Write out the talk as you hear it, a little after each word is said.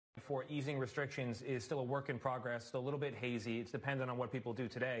for easing restrictions is still a work in progress, still a little bit hazy. It's dependent on what people do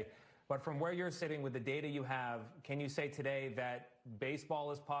today. But from where you're sitting with the data you have, can you say today that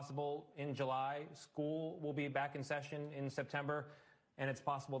baseball is possible in July, school will be back in session in September, and it's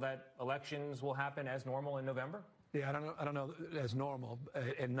possible that elections will happen as normal in November? Yeah, I don't know as normal,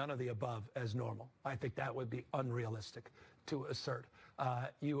 and none of the above as normal. I think that would be unrealistic to assert.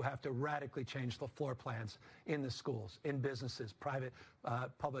 You have to radically change the floor plans in the schools, in businesses, private,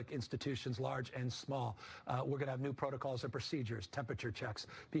 public institutions, large and small. We're going to have new protocols and procedures, temperature checks,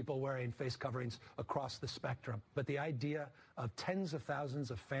 people wearing face coverings across the spectrum. But the idea of tens of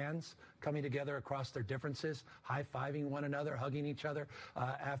thousands of fans coming together across their differences, high-fiving one another, hugging each other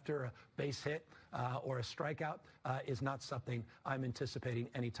after a base hit or a strikeout is not something I'm anticipating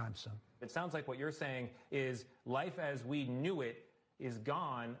anytime soon. It sounds like what you're saying is life as we knew it is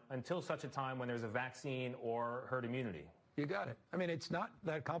gone until such a time when there's a vaccine or herd immunity. You got it. I mean, it's not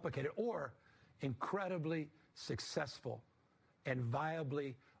that complicated, or incredibly successful and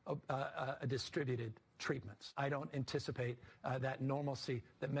viably distributed treatments. I don't anticipate that normalcy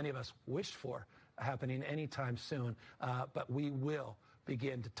that many of us wished for happening anytime soon, but we will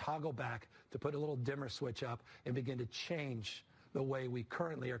begin to toggle back, to put a little dimmer switch up, and begin to change the way we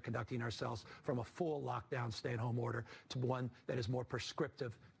currently are conducting ourselves from a full lockdown stay-at-home order to one that is more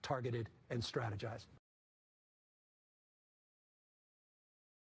prescriptive, targeted, and strategized.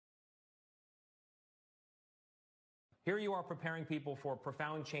 Here you are preparing people for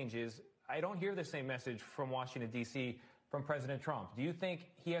profound changes. I don't hear the same message from Washington, D.C. from President Trump. Do you think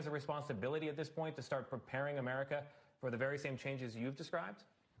he has a responsibility at this point to start preparing America for the very same changes you've described?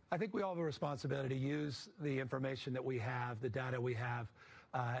 I think we all have a responsibility to use the information that we have, the data we have,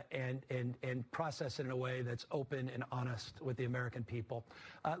 and process it in a way that's open and honest with the American people.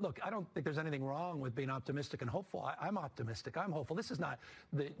 Look, I don't think there's anything wrong with being optimistic and hopeful. I'm optimistic. I'm hopeful. This is not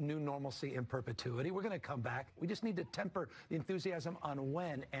the new normalcy in perpetuity. We're going to come back. We just need to temper the enthusiasm on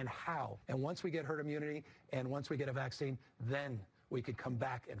when and how. And once we get herd immunity and once we get a vaccine, then we could come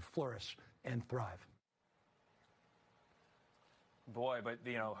back and flourish and thrive. Boy, but,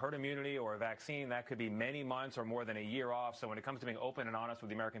 herd immunity or a vaccine, that could be many months or more than a year off. So when it comes to being open and honest with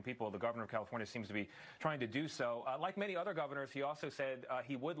the American people, the governor of California seems to be trying to do so. Like many other governors, he also said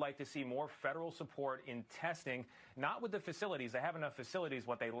he would like to see more federal support in testing, not with the facilities. They have enough facilities.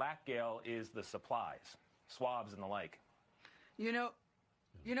 What they lack, Gail, is the supplies, swabs and the like. You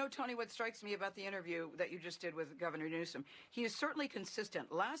know, Tony, what strikes me about the interview that you just did with Governor Newsom, he is certainly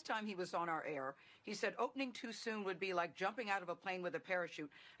consistent. Last time he was on our air, he said opening too soon would be like jumping out of a plane with a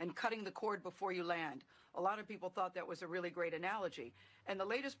parachute and cutting the cord before you land. A lot of people thought that was a really great analogy. And the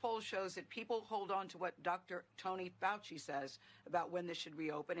latest poll shows that people hold on to what Dr. Tony Fauci says about when this should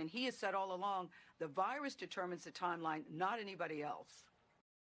reopen. And he has said all along, the virus determines the timeline, not anybody else.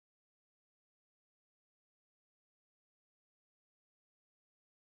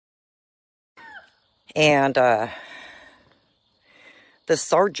 And the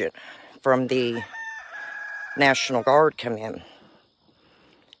sergeant from the National Guard come in.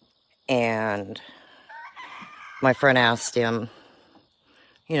 And my friend asked him,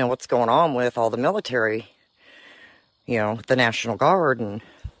 what's going on with all the military, the National Guard. And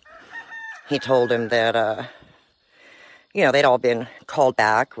he told him that, they'd all been called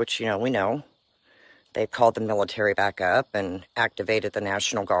back, which, we know. They called the military back up and activated the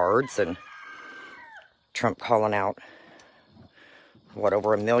National Guards, and Trump calling out, over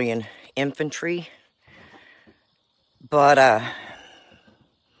 1 million infantry. But,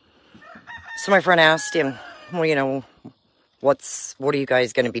 so my friend asked him, what are you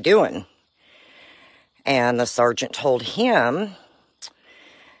guys going to be doing? And the sergeant told him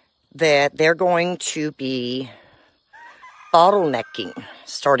that they're going to be bottlenecking,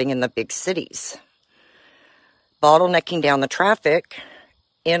 starting in the big cities. Bottlenecking down the traffic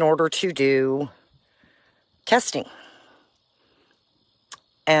in order to do testing.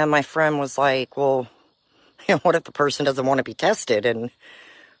 And my friend was like, well, what if the person doesn't want to be tested and,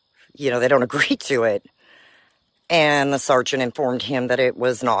 they don't agree to it? And the sergeant informed him that it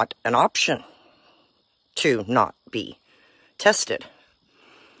was not an option to not be tested.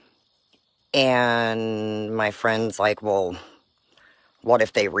 And my friend's like, well, what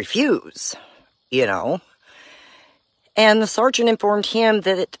if they refuse, And the sergeant informed him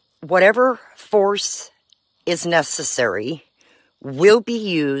that whatever force is necessary will be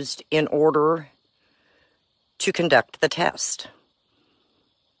used in order to conduct the test.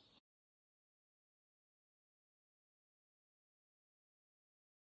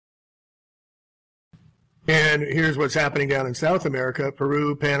 And here's what's happening down in South America,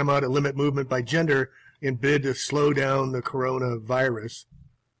 Peru, Panama, to limit movement by gender in bid to slow down the coronavirus.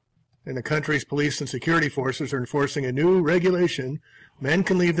 and the country's police and security forces are enforcing a new regulation. Men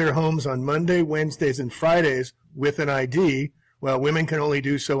can leave their homes on Monday, Wednesdays, and Fridays with an ID, while women can only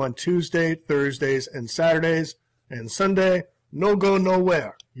do so on Tuesday, Thursdays, and Saturdays. And Sunday, no go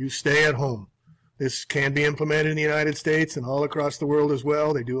nowhere. You stay at home. This can be implemented in the United States and all across the world as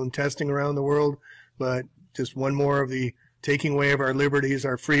well. They're doing testing around the world, but just one more of the taking away of our liberties,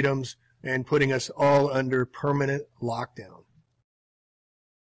 our freedoms, and putting us all under permanent lockdown.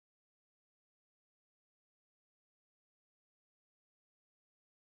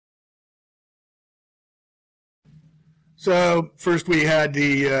 So first we had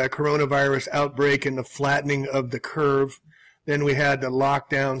the coronavirus outbreak and the flattening of the curve. Then we had the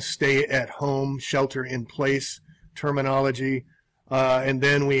lockdown, stay at home, shelter in place terminology. And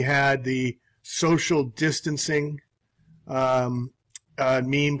then we had the social distancing meme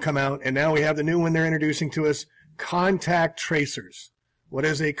come out. And now we have the new one they're introducing to us, contact tracers. What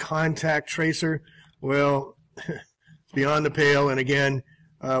is a contact tracer? Well, it's beyond the pale. And again,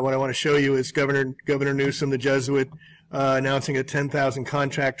 what I want to show you is Governor Newsom, the Jesuit, announcing that 10,000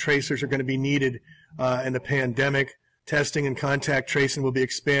 contact tracers are going to be needed in the pandemic. Testing and contact tracing will be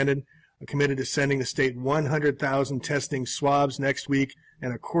expanded. I'm committed to sending the state 100,000 testing swabs next week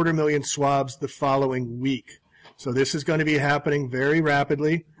and 250,000 swabs the following week. So this is going to be happening very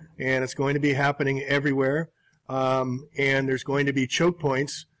rapidly, and it's going to be happening everywhere. And there's going to be choke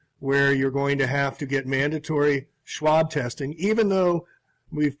points where you're going to have to get mandatory swab testing, even though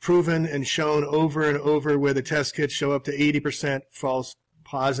we've proven and shown over and over where the test kits show up to 80% false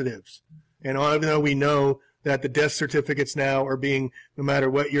positives. And even though we know that the death certificates now are being, no matter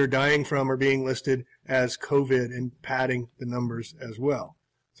what you're dying from, are being listed as COVID and padding the numbers as well.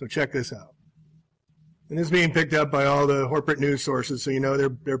 So check this out. And this is being picked up by all the corporate news sources, so you know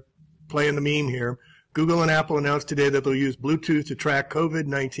they're playing the meme here. Google and Apple announced today that they'll use Bluetooth to track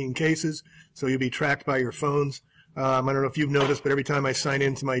COVID-19 cases, so you'll be tracked by your phones. I don't know if you've noticed, but every time I sign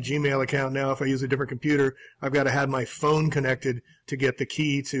into my Gmail account now, if I use a different computer, I've got to have my phone connected to get the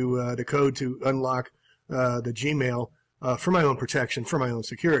key to the code to unlock the Gmail for my own protection, for my own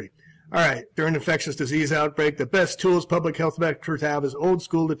security. All right, during an infectious disease outbreak, the best tools public health experts have is old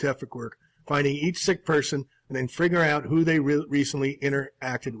school detective work, finding each sick person and then figuring out who they recently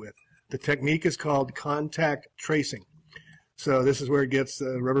interacted with. The technique is called contact tracing. So this is where it gets,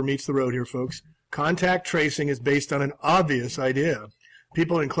 rubber meets the road here, folks. Contact tracing is based on an obvious idea.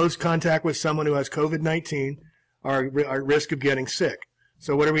 People in close contact with someone who has COVID-19 are at risk of getting sick.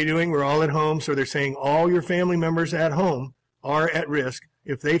 So what are we doing? We're all at home, so they're saying all your family members at home are at risk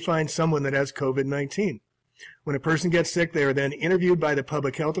if they find someone that has COVID-19. When a person gets sick, they are then interviewed by the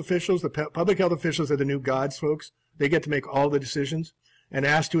public health officials. The public health officials are the new gods, folks. They get to make all the decisions, and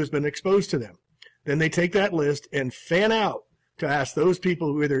asked who has been exposed to them. Then they take that list and fan out to ask those people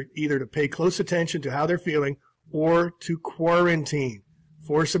who either to pay close attention to how they're feeling or to quarantine,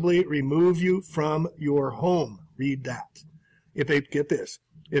 forcibly remove you from your home. Read that. If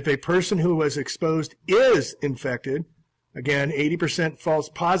a person who was exposed is infected, again, 80% false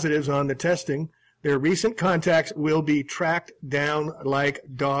positives on the testing, their recent contacts will be tracked down like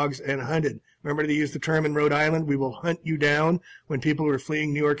dogs and hunted. Remember they used the term in Rhode Island, we will hunt you down, when people were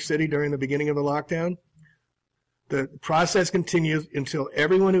fleeing New York City during the beginning of the lockdown? The process continues until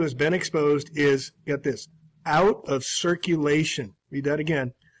everyone who has been exposed is, get this, out of circulation. Read that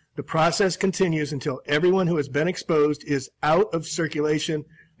again. The process continues until everyone who has been exposed is out of circulation,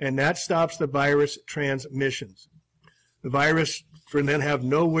 and that stops the virus transmissions. The virus will then have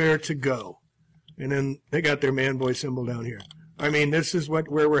nowhere to go. And then they got their man-boy symbol down here. I mean, this is where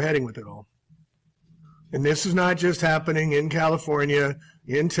we're heading with it all. And this is not just happening in California,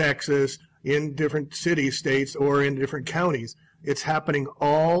 in Texas, in different cities, states, or in different counties. It's happening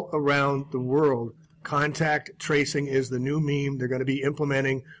all around the world. Contact tracing is the new meme they're going to be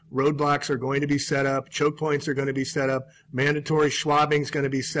implementing. Roadblocks are going to be set up. Choke points are going to be set up. Mandatory swabbing is going to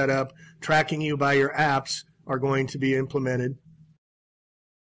be set up. Tracking you by your apps are going to be implemented.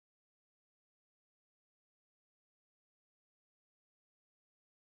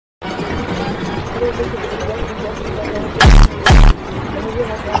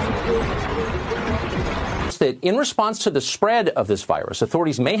 That in response to the spread of this virus,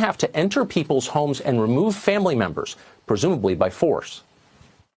 authorities may have to enter people's homes and remove family members, presumably by force.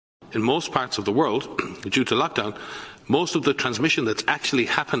 In most parts of the world, due to lockdown, most of the transmission that's actually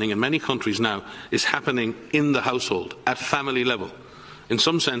happening in many countries now is happening in the household, at family level. In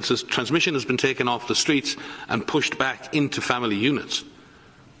some senses, transmission has been taken off the streets and pushed back into family units.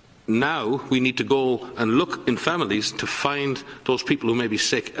 Now we need to go and look in families to find those people who may be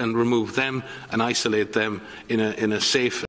sick and remove them and isolate them in a safe